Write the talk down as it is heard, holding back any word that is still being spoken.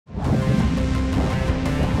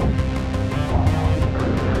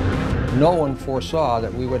No one foresaw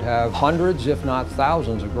that we would have hundreds, if not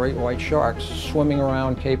thousands, of great white sharks swimming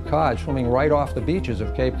around Cape Cod, swimming right off the beaches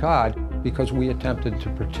of Cape Cod, because we attempted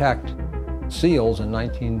to protect seals in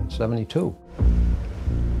 1972.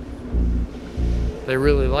 They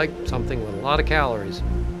really like something with a lot of calories,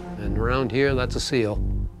 and around here, that's a seal.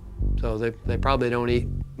 So they probably don't eat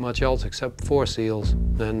much else except for seals,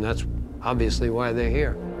 and that's obviously why they're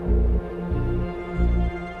here.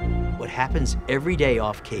 What happens every day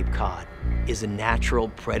off Cape Cod is a natural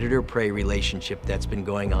predator-prey relationship that's been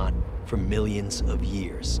going on for millions of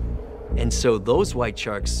years. And so those white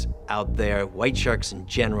sharks out there, white sharks in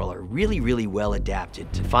general, are really, really well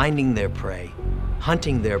adapted to finding their prey,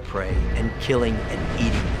 hunting their prey, and killing and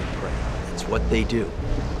eating their prey. That's what they do.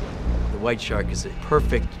 The white shark is a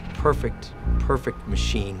perfect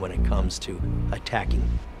machine when it comes to attacking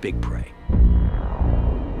big prey.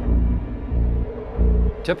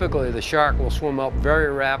 Typically, the shark will swim up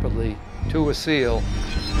very rapidly to a seal,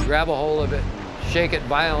 grab a hold of it, shake it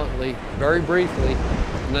violently, very briefly,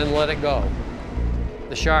 and then let it go.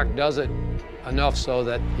 The shark does it enough so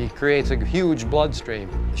that he creates a huge bloodstream.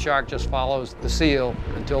 The shark just follows the seal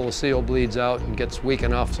until the seal bleeds out and gets weak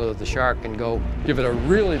enough so that the shark can go give it a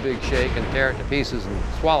really big shake and tear it to pieces and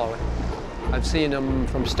swallow it. I've seen them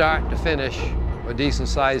from start to finish, a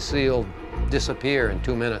decent-sized seal disappear in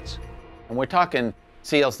 2 minutes. And we're talking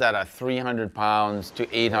seals that are 300 pounds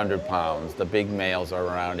to 800 pounds. The big males are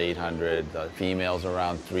around 800, the females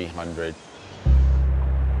around 300.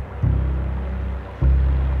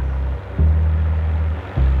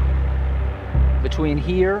 Between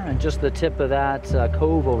here and just the tip of that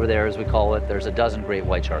cove over there, as we call it, there's a dozen great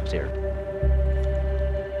white sharks here.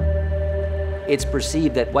 It's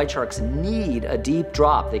perceived that white sharks need a deep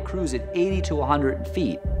drop. They cruise at 80 to 100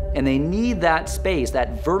 feet. And they need that space,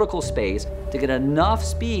 that vertical space, to get enough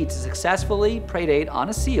speed to successfully predate on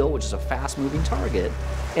a seal, which is a fast-moving target,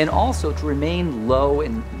 and also to remain low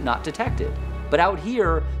and not detected. But out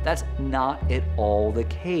here, that's not at all the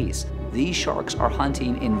case. These sharks are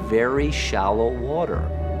hunting in very shallow water,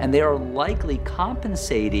 and they are likely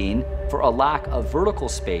compensating for a lack of vertical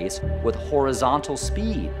space with horizontal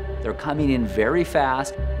speed. They're coming in very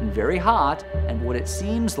fast and very hot, and what it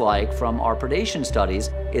seems like from our predation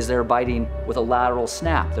studies is they're biting with a lateral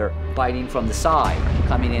snap. They're biting from the side,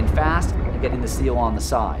 coming in fast and getting the seal on the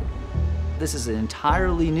side. This is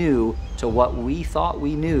entirely new to what we thought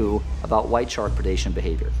we knew about white shark predation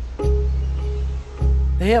behavior.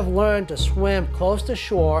 They have learned to swim close to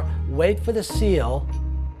shore, wait for the seal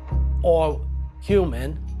or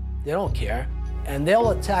human, they don't care, and they'll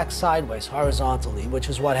attack sideways, horizontally, which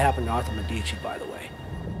is what happened to Arthur Medici, by the way.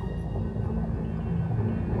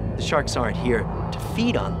 The sharks aren't here to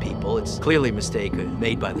feed on people. It's clearly a mistake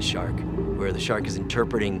made by the shark, where the shark is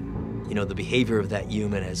interpreting, the behavior of that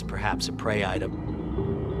human as perhaps a prey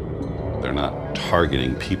item. They're not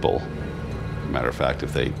targeting people. Matter of fact,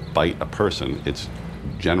 if they bite a person, it's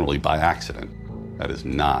generally by accident. That is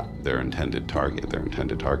not their intended target. Their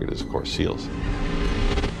intended target is, of course, seals.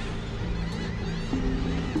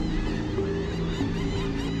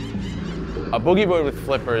 A boogie board with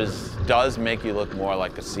flippers does make you look more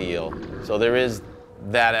like a seal, so there is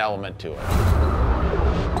that element to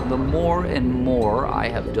it. The more and more I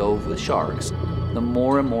have dove with sharks, the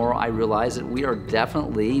more and more I realize that we are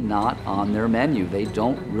definitely not on their menu. They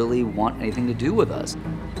don't really want anything to do with us.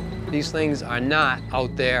 These things are not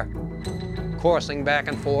out there coursing back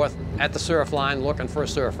and forth at the surf line looking for a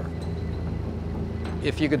surfer.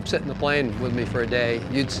 If you could sit in the plane with me for a day,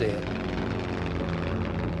 you'd see it.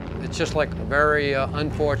 It's just like a very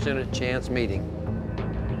unfortunate chance meeting.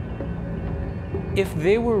 If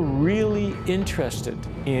they were really interested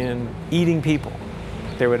in eating people,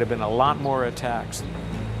 there would have been a lot more attacks.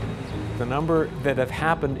 The number that have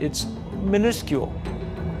happened, it's minuscule.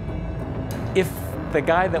 If the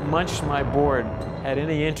guy that munched my board had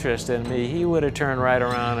any interest in me, he would have turned right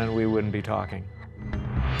around and we wouldn't be talking.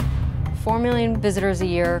 4 million visitors a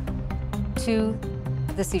year to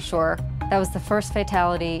the seashore. That was the first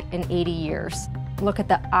fatality in 80 years. Look at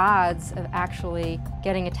the odds of actually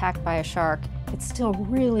getting attacked by a shark. It's still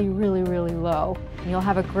really, really, really low. And you'll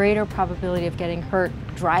have a greater probability of getting hurt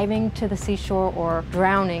driving to the seashore or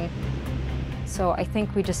drowning. So I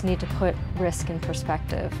think we just need to put risk in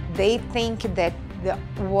perspective. They think that the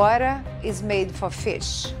water is made for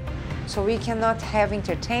fish, so we cannot have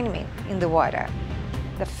entertainment in the water.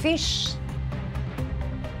 The fish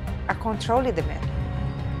are controlling the man.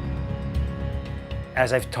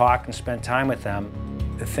 As I've talked and spent time with them,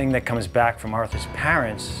 the thing that comes back from Arthur's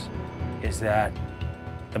parents is that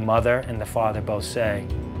the mother and the father both say,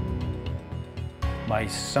 my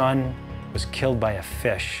son was killed by a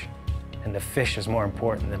fish. and the fish is more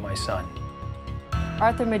important than my son.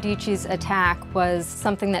 Arthur Medici's attack was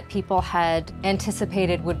something that people had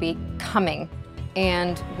anticipated would be coming.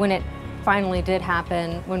 And when it finally did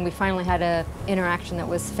happen, when we finally had an interaction that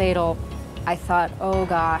was fatal, I thought, oh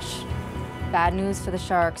gosh, bad news for the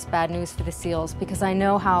sharks, bad news for the seals, because I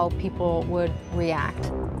know how people would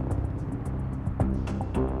react.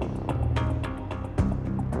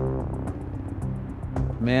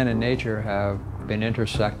 Man and nature have been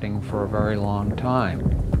intersecting for a very long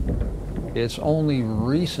time. It's only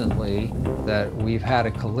recently that we've had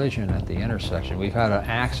a collision at the intersection. We've had an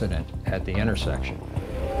accident at the intersection.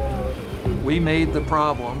 We made the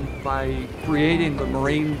problem by creating the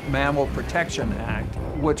Marine Mammal Protection Act,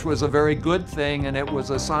 which was a very good thing, and it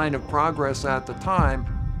was a sign of progress at the time.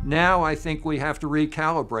 Now I think we have to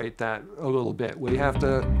recalibrate that a little bit. We have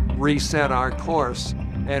to reset our course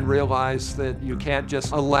and realize that you can't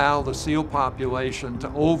just allow the seal population to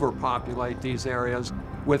overpopulate these areas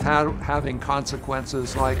without having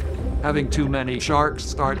consequences like having too many sharks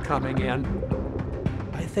start coming in.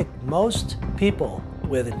 I think most people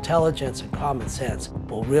with intelligence and common sense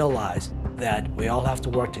will realize that we all have to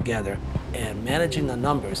work together, and managing the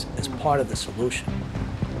numbers is part of the solution.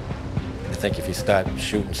 I think if you start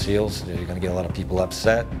shooting seals, you're going to get a lot of people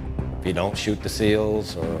upset. If you don't shoot the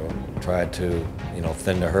seals or try to,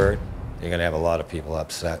 thin the herd, you're going to have a lot of people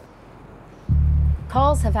upset.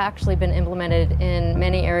 Culls have actually been implemented in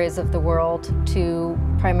many areas of the world to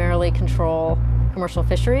primarily control commercial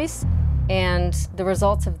fisheries, and the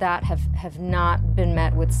results of that have not been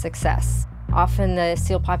met with success. Often the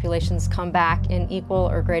seal populations come back in equal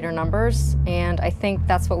or greater numbers, and I think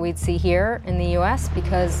that's what we'd see here in the US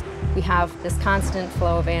because we have this constant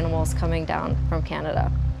flow of animals coming down from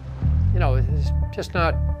Canada. It's just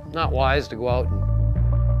not wise to go out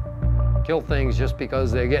and kill things just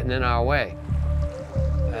because they're getting in our way.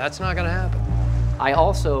 That's not going to happen. I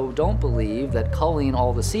also don't believe that culling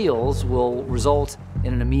all the seals will result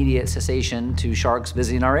in an immediate cessation to sharks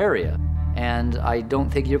visiting our area. And I don't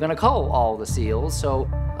think you're going to cull all the seals, so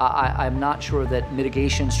I'm not sure that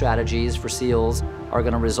mitigation strategies for seals are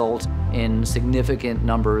going to result in significant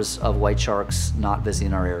numbers of white sharks not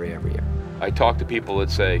visiting our area every year. I talk to people that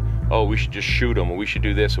say, oh, we should just shoot them, or we should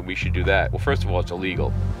do this, or we should do that. Well, first of all, it's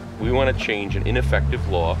illegal. We want to change an ineffective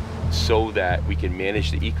law so that we can manage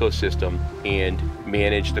the ecosystem and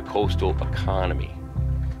manage the coastal economy.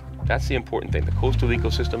 That's the important thing, the coastal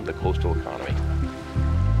ecosystem, the coastal economy.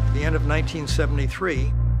 At the end of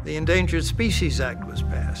 1973, the Endangered Species Act was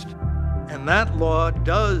passed. And that law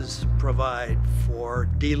does provide for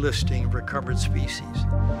delisting recovered species.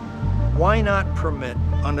 Why not permit,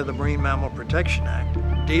 under the Marine Mammal Protection Act,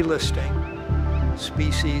 delisting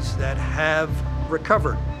species that have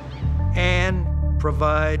recovered and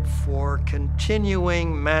provide for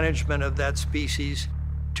continuing management of that species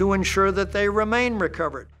to ensure that they remain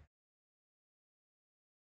recovered?